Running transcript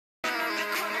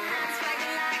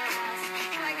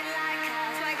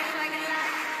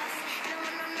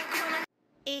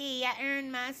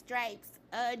my stripes.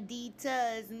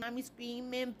 Adidas, mommy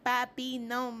screaming, papi,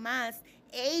 no mas.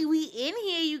 Hey, we in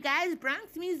here, you guys.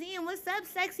 Bronx Museum. What's up,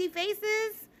 sexy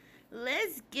faces?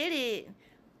 Let's get it.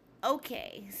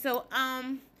 Okay, so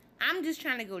I'm just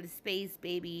trying to go to space,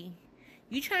 baby.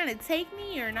 You trying to take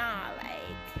me or not?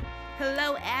 Like,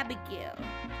 hello, Abigail.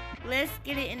 Let's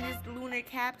get it in this lunar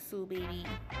capsule, baby.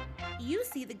 You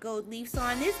see the gold leaf. So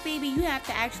on this, baby, you have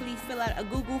to actually fill out a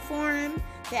Google form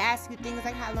that asks you things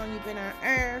like how long you've been on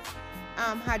Earth,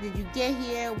 how did you get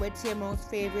here, what's your most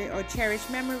favorite or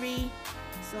cherished memory.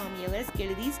 So yeah, let's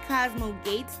get it. These Cosmo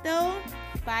Gates though,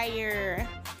 fire.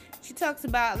 She talks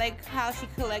about like how she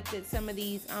collected some of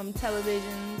these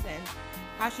televisions and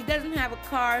how she doesn't have a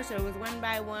car, so it was one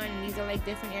by one, and these are like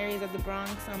different areas of the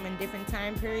Bronx in different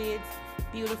time periods.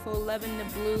 Beautiful, loving the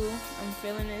blue. I'm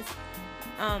feeling this.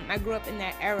 I grew up in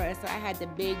that era, so I had the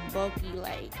big bulky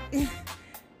like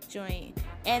joint.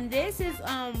 And this is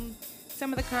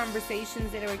some of the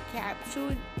conversations that were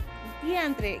captured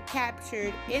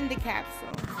in the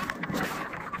capsule.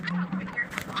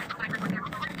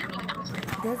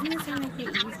 Doesn't it sound like you're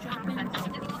eavesdropping?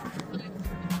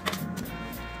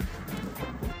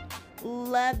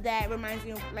 Love that. Reminds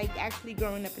me of like actually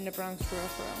growing up in the Bronx for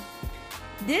real.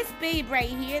 This babe right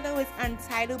here though is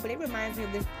untitled, but it reminds me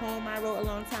of this poem I wrote a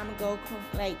long time ago.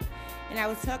 Like, and I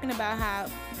was talking about how,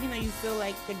 you know, you feel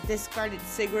like the discarded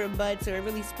cigarette butt, so it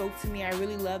really spoke to me. I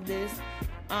really love this.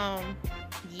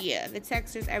 Yeah, the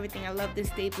textures, everything. I love the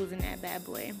staples in that bad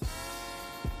boy.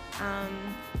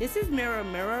 This is Mirror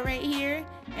Mirror right here,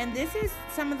 and this is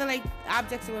some of the like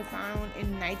objects that were found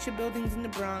in NYCHA buildings in the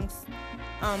Bronx.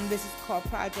 This is called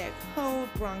Project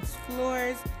Hold, Bronx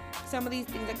Floors. Some of these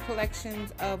things are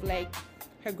collections of like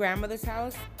her grandmother's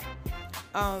house.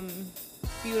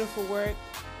 Beautiful work,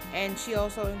 and she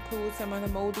also includes some of the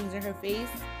moldings in her face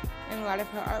and a lot of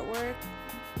her artwork.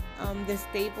 The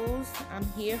staples, I'm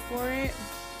here for it.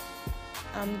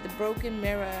 The broken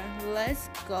mirror. Let's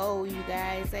go, you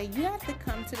guys. Like, you have to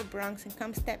come to the Bronx and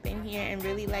come step in here and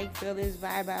really like feel this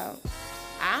vibe out.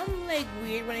 I'm like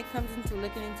weird when it comes into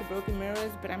looking into broken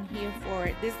mirrors, but I'm here for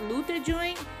it. This Luther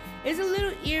joint is a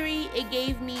little eerie. It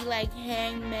gave me like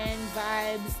Hangman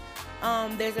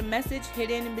vibes. There's a message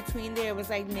hidden in between there. It was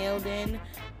like nailed in.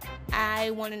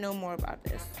 I want to know more about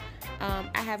this.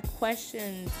 I have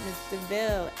questions, Miss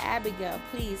Deville, Abigail,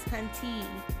 please, hunty.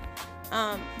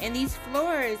 And these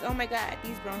floors, oh my god,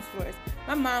 these Bronx floors.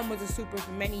 My mom was a super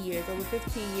for many years, over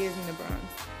 15 years in the Bronx.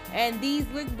 And these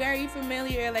look very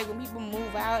familiar, like when people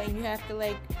move out and you have to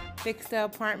like fix the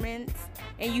apartments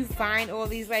and you find all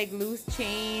these like loose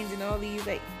chains and all these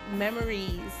like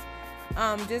memories.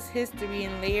 Just history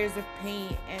and layers of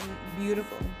paint and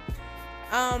beautiful.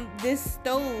 This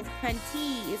stove,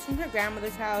 hunty, is from her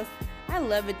grandmother's house. I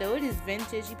love it though. It is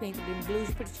vintage. She painted it in blue.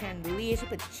 She put a chandelier. She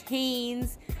put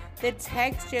chains. The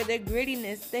texture, the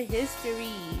grittiness, the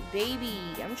history. Baby,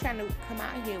 I'm trying to come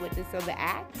out here with this. So the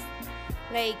axe,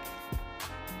 like,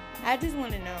 I just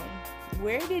want to know,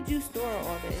 where did you store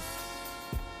all this?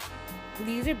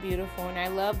 These are beautiful, and I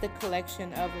love the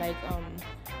collection of like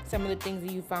some of the things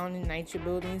that you found in NYCHA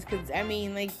buildings. Because I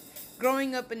mean, like,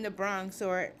 growing up in the Bronx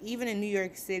or even in New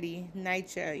York City,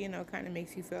 NYCHA, you know, kind of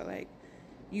makes you feel like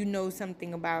you know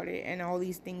something about it, and all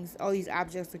these things, all these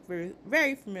objects look very,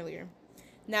 very familiar.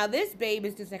 Now this babe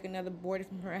is just like another board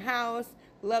from her house.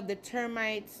 Love the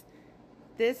termites.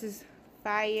 This is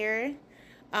fire.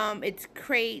 It's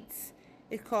crates.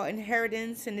 It's called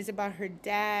Inheritance, and it's about her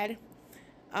dad.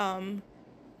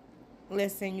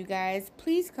 Listen, you guys,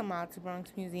 please come out to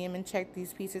Bronx Museum and check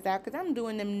these pieces out, because I'm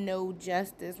doing them no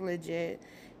justice, legit.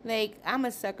 Like, I'm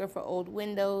a sucker for old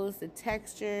windows, the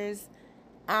textures.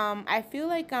 I feel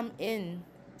like I'm in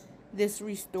this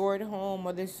restored home,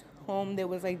 or this home that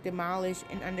was like demolished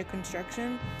and under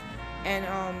construction, and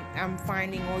I'm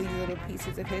finding all these little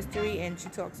pieces of history, and she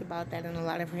talks about that in a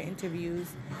lot of her interviews,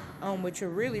 which are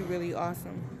really, really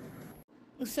awesome.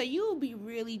 So you will be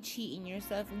really cheating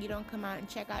yourself if you don't come out and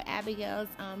check out Abigail's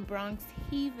Bronx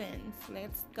Heathens.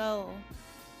 Let's go.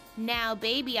 Now,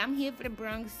 baby, I'm here for the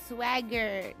Bronx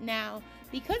Swagger. Now,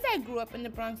 because I grew up in the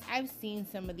Bronx, I've seen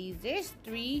some of these. There's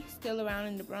 3 still around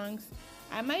in the Bronx.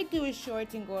 I might do a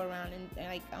short and go around and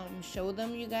like show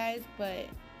them, you guys. But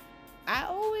I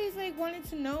always like wanted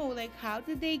to know, like, how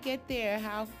did they get there?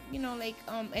 How, you know, like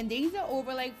and these are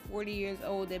over like 40 years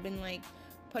old. They've been like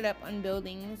put up on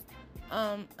buildings.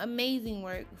 Amazing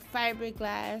work,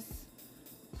 fiberglass,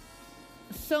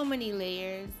 so many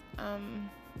layers.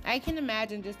 I can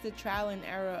imagine just the trial and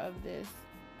error of this.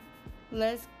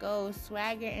 Let's go.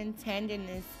 Swagger and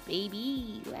Tenderness,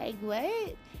 baby. Like,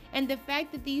 what? And the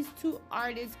fact that these two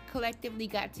artists collectively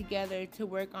got together to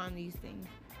work on these things.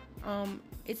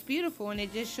 It's beautiful, and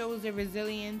it just shows the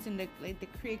resilience and the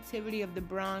creativity of the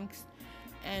Bronx.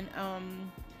 And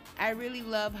I really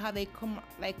love how they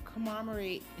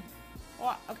commemorate.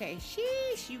 Oh, okay,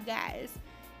 sheesh, you guys.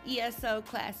 ESL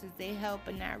classes, they help,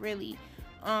 but not really.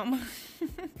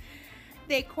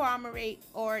 They commemorate,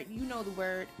 or you know the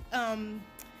word.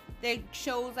 They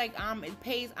shows like it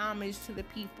pays homage to the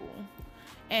people,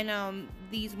 and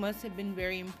these must have been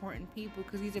very important people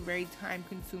because these are very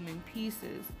time-consuming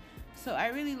pieces. So I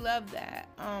really love that.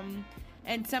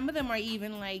 And some of them are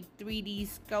even like 3D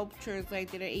sculptures,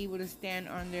 like that are able to stand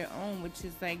on their own, which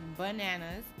is like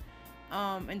bananas.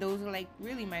 And those are like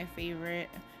really my favorite.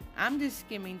 I'm just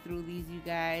skimming through these, you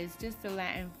guys. Just the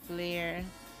Latin flair,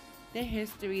 the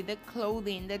history, the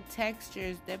clothing, the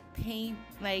textures, the paint.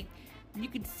 Like you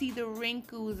could see the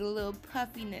wrinkles, a little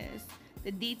puffiness,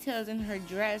 the details in her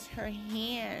dress, her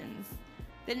hands,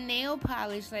 the nail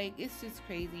polish. Like it's just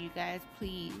crazy, you guys.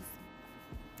 Please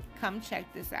come check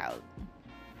this out.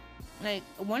 Like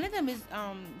one of them is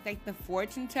like the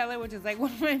fortune teller, which is like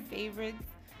one of my favorites.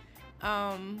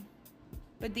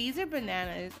 But these are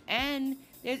bananas. And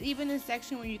there's even a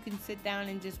section where you can sit down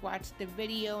and just watch the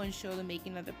video and show the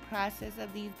making of the process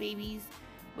of these babies,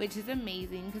 which is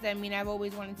amazing. Because I mean, I've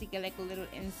always wanted to get like a little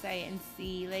insight and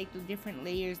see like the different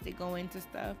layers that go into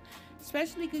stuff,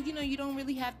 especially because you know you don't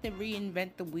really have to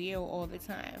reinvent the wheel all the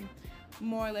time.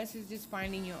 More or less it's just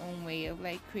finding your own way of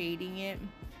like creating it,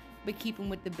 but keeping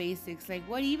with the basics. Like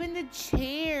what, even the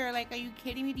chair, like are you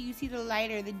kidding me? Do you see the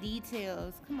lighter, the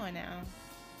details? Come on now.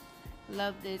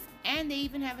 Love this. And they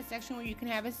even have a section where you can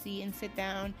have a seat and sit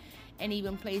down and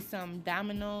even play some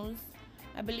dominoes.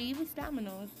 I believe it's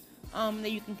dominoes.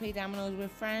 That you can play dominoes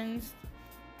with friends.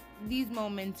 These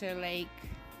moments are like,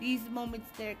 these moments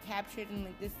they're captured in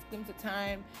like this glimpse of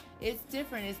time. It's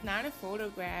different. It's not a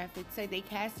photograph. It's like they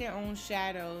cast their own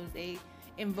shadows. They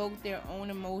invoke their own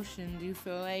emotions. You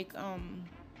feel like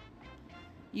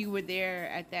you were there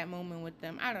at that moment with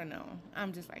them. I don't know.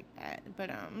 I'm just like that. But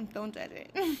don't judge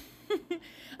it.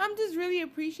 I'm just really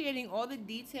appreciating all the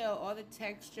detail, all the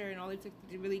texture, and all it took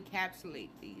to really encapsulate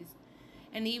these.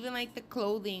 And even like the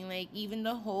clothing, like even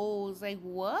the holes. Like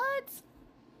what?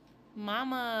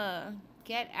 Mama,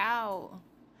 get out.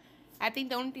 I think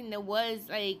the only thing that was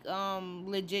like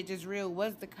legit just real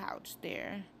was the couch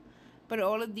there. But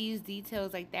all of these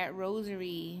details, like that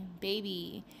rosary,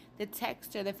 baby, the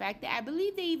texture, the fact that I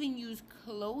believe they even use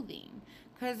clothing,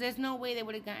 because there's no way they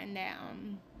would have gotten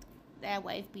that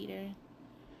wife beater.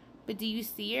 But do you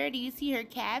see her? Do you see her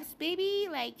calves, baby?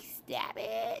 Like, stab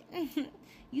it.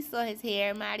 You saw his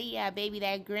hair, Maria, baby,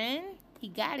 that grin. He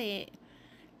got it.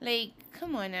 Like,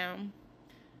 come on now.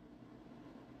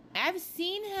 I've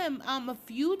seen him a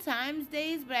few times,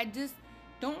 days, but I just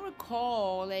don't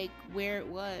recall like where it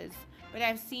was. But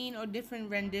I've seen different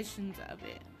renditions of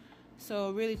it.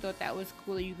 So really thought that was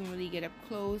cool that you can really get up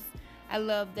close. I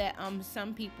love that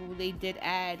some people, they did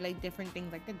add like different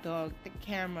things like the dog, the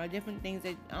camera, different things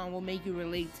that will make you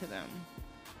relate to them,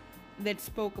 that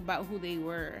spoke about who they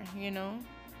were, you know,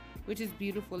 which is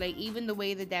beautiful. Like even the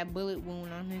way that bullet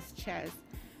wound on his chest,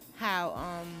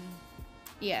 how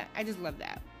yeah, I just love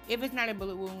that. If it's not a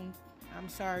bullet wound, I'm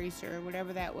sorry, sir,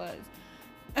 whatever that was.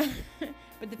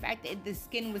 But the fact that the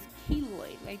skin was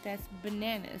keloid, like that's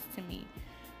bananas to me.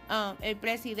 El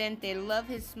Presidente, love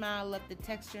his smile, love the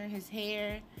texture in his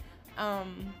hair.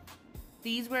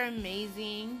 These were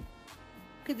amazing,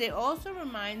 because it also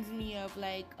reminds me of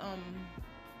like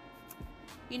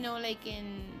you know, like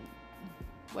in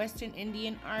Western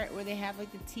Indian art where they have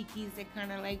like the tikis that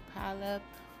kind of like pile up.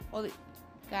 All the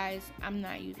guys, I'm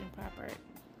not using proper.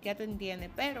 Ya te entiende,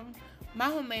 pero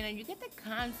más o menos you get the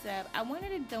concept. I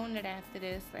wanted a donut after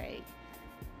this, like.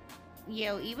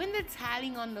 Yo, even the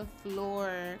tiling on the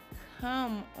floor.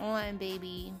 Come on,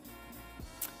 baby.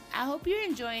 I hope you're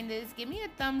enjoying this. Give me a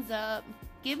thumbs up.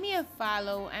 Give me a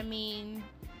follow. I mean,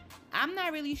 I'm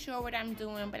not really sure what I'm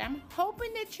doing, but I'm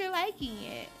hoping that you're liking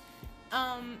it.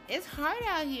 It's hard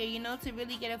out here, you know, to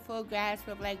really get a full grasp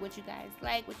of like what you guys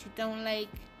like, what you don't like.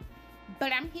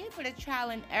 But I'm here for the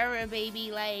trial and error,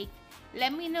 baby. Like,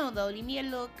 let me know though. Leave me a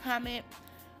little comment.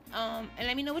 And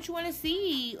let me know what you want to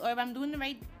see, or if I'm doing the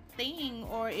right thing,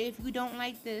 or if you don't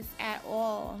like this at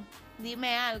all. Dime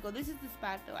algo. This is the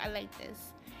spot though. I like this.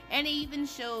 And it even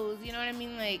shows, you know what I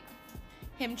mean, like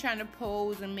him trying to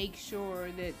pose and make sure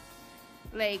that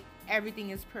like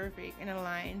everything is perfect and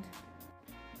aligned.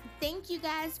 Thank you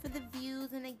guys for the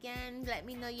views, and again, let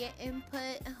me know your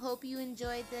input. I hope you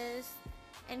enjoyed this.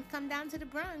 and come down to the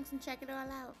Bronx and check it all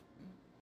out.